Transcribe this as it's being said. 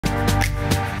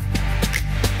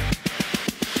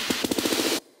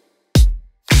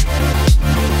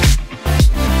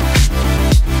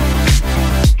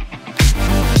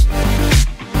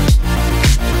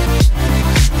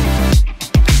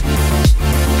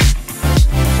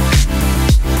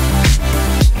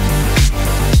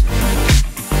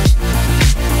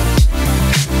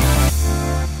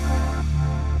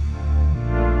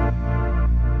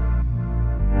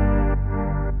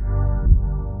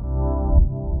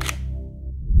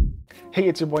Hey,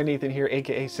 it's your boy Nathan here,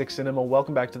 aka Six Cinema.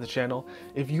 Welcome back to the channel.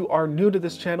 If you are new to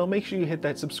this channel, make sure you hit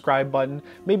that subscribe button.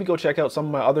 Maybe go check out some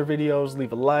of my other videos,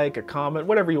 leave a like, a comment,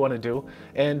 whatever you want to do.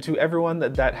 And to everyone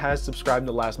that has subscribed in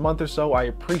the last month or so, I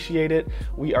appreciate it.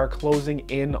 We are closing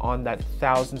in on that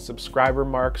 1,000 subscriber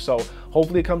mark, so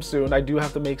hopefully it comes soon. I do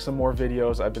have to make some more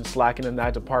videos. I've been slacking in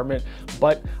that department,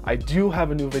 but I do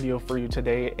have a new video for you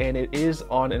today, and it is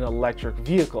on an electric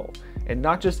vehicle. And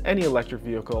not just any electric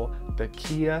vehicle, the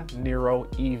Kia Niro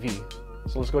EV.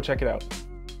 So let's go check it out.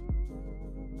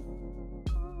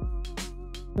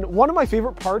 One of my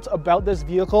favorite parts about this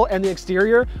vehicle and the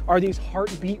exterior are these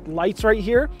heartbeat lights right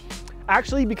here.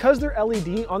 Actually, because they're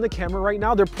LED on the camera right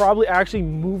now, they're probably actually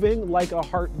moving like a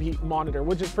heartbeat monitor,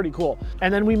 which is pretty cool.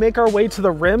 And then we make our way to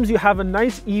the rims. You have a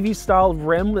nice EV style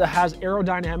rim that has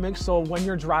aerodynamics, so when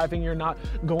you're driving, you're not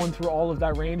going through all of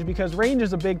that range, because range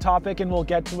is a big topic and we'll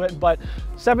get to it, but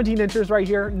 17 inches right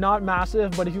here, not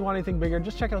massive, but if you want anything bigger,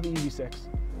 just check out the EV6.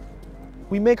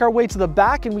 We make our way to the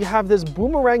back and we have this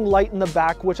boomerang light in the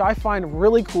back, which I find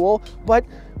really cool, but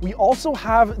we also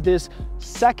have this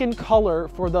second color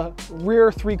for the rear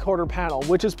 3/4 panel,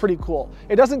 which is pretty cool.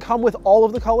 It doesn't come with all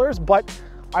of the colors, but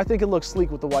I think it looks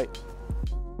sleek with the white.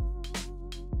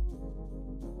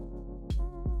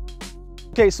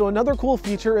 Okay, so another cool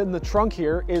feature in the trunk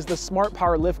here is the smart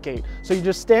power liftgate. So you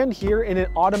just stand here and it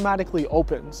automatically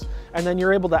opens. And then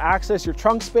you're able to access your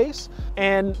trunk space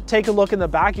and take a look in the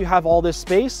back. You have all this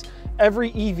space.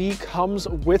 Every EV comes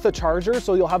with a charger.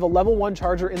 So you'll have a level 1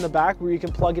 charger in the back where you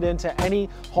can plug it into any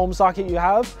home socket you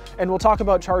have. And we'll talk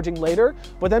about charging later.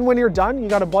 But then when you're done, you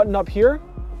got a button up here,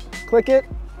 click it,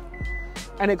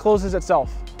 and it closes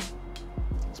itself.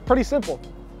 It's pretty simple.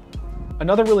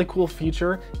 Another really cool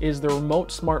feature is the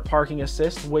remote smart parking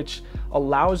assist, which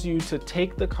allows you to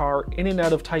take the car in and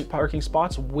out of tight parking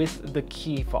spots with the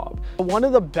key fob. One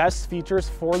of the best features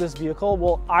for this vehicle,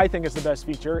 well, I think it's the best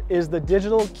feature, is the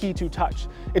digital key to touch.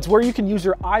 It's where you can use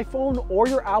your iPhone or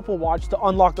your Apple Watch to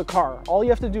unlock the car. All you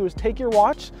have to do is take your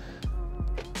watch,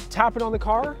 tap it on the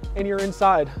car, and you're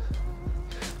inside.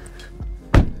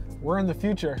 We're in the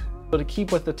future. So to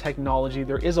keep with the technology,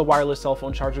 there is a wireless cell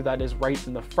phone charger that is right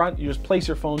in the front. You just place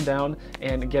your phone down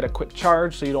and get a quick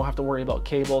charge, so you don't have to worry about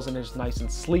cables, and it's nice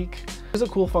and sleek. There's a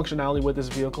cool functionality with this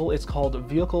vehicle. It's called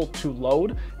vehicle to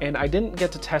load, and I didn't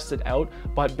get to test it out,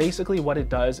 but basically what it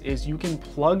does is you can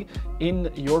plug in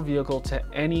your vehicle to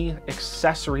any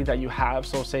accessory that you have.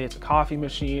 So say it's a coffee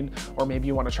machine, or maybe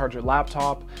you want to charge your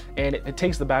laptop, and it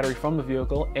takes the battery from the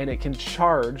vehicle and it can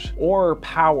charge or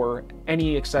power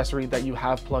any accessory that you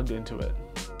have plugged into it.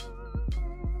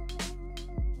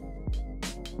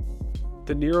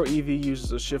 The Niro EV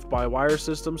uses a shift-by-wire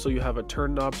system, so you have a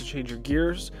turn knob to change your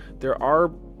gears. There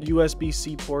are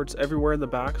USB-C ports everywhere in the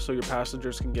back, so your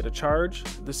passengers can get a charge.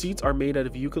 The seats are made out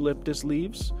of eucalyptus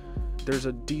leaves. There's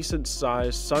a decent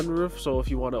sized sunroof, so if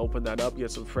you want to open that up,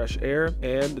 get some fresh air.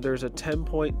 And there's a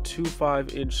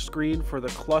 10.25-inch screen for the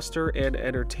cluster and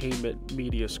entertainment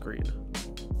media screen.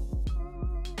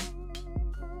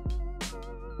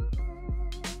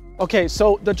 Okay,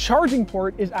 so the charging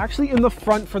port is actually in the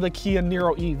front for the Kia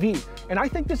Niro EV. And I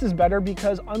think this is better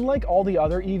because unlike all the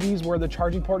other EVs where the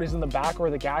charging port is in the back where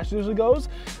the gas usually goes,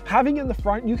 having it in the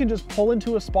front, you can just pull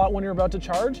into a spot when you're about to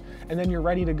charge and then you're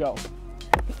ready to go.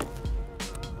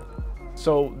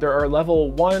 So there are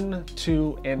level 1,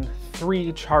 2, and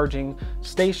 3 charging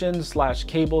stations /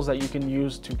 cables that you can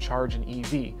use to charge an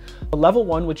EV. The level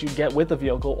 1, which you get with the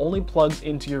vehicle, only plugs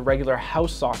into your regular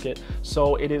house socket,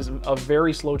 so it is a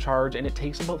very slow charge and it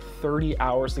takes about 30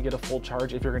 hours to get a full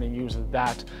charge if you're going to use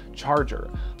that charger.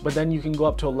 But then you can go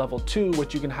up to a level 2,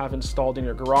 which you can have installed in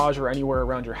your garage or anywhere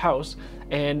around your house,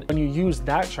 and when you use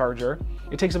that charger,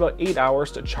 it takes about 8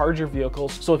 hours to charge your vehicle.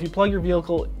 So if you plug your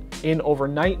vehicle in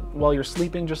overnight while you're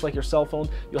sleeping, just like your cell phone,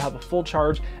 you'll have a full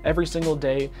charge every single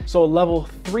day. So a level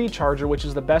 3 charger, which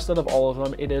is the best out of all of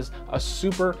them, it is a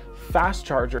super fast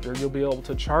charger. You'll be able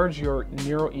to charge your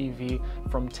Niro EV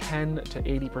from 10 to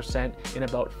 80% in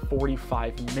about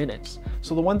 45 minutes.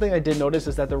 So the one thing I did notice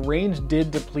is that the range did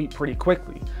deplete pretty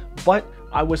quickly, but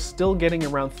I was still getting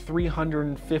around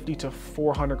 350 to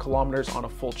 400 kilometers on a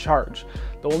full charge.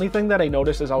 The only thing that I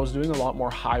noticed is I was doing a lot more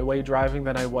highway driving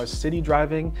than I was city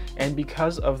driving, and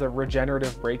because of the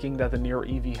regenerative braking that the Niro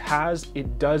EV has,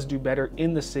 it does do better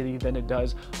in the city than it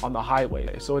does on the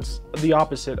highway. So it's the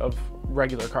opposite of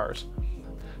regular cars.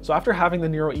 So after having the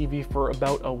Niro EV for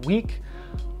about a week,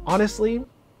 honestly,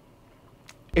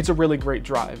 it's a really great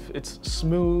drive. It's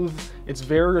smooth, it's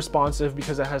very responsive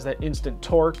because it has that instant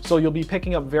torque. So you'll be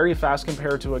picking up very fast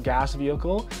compared to a gas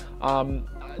vehicle.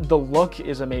 The look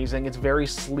is amazing. It's very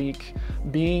sleek.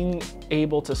 Being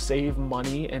able to save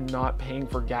money and not paying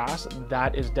for gas,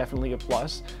 that is definitely a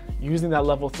plus. Using that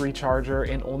level 3 charger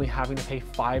and only having to pay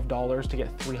 $5 to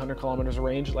get 300 kilometers of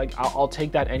range, like I'll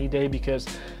take that any day, because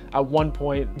at one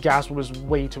point gas was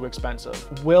way too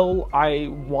expensive. Will I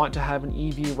want to have an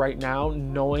EV right now,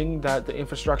 knowing that the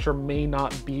infrastructure may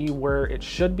not be where it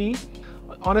should be?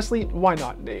 Honestly, why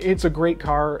not? It's a great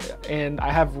car and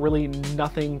I have really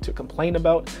nothing to complain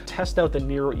about. Test out the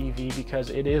Niro EV because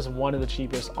it is one of the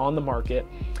cheapest on the market,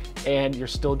 and you're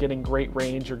still getting great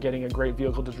range, you're getting a great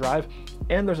vehicle to drive,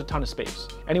 and there's a ton of space.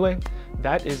 Anyway,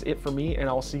 that is it for me, and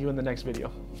I'll see you in the next video.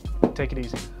 Take it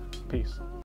easy. Peace.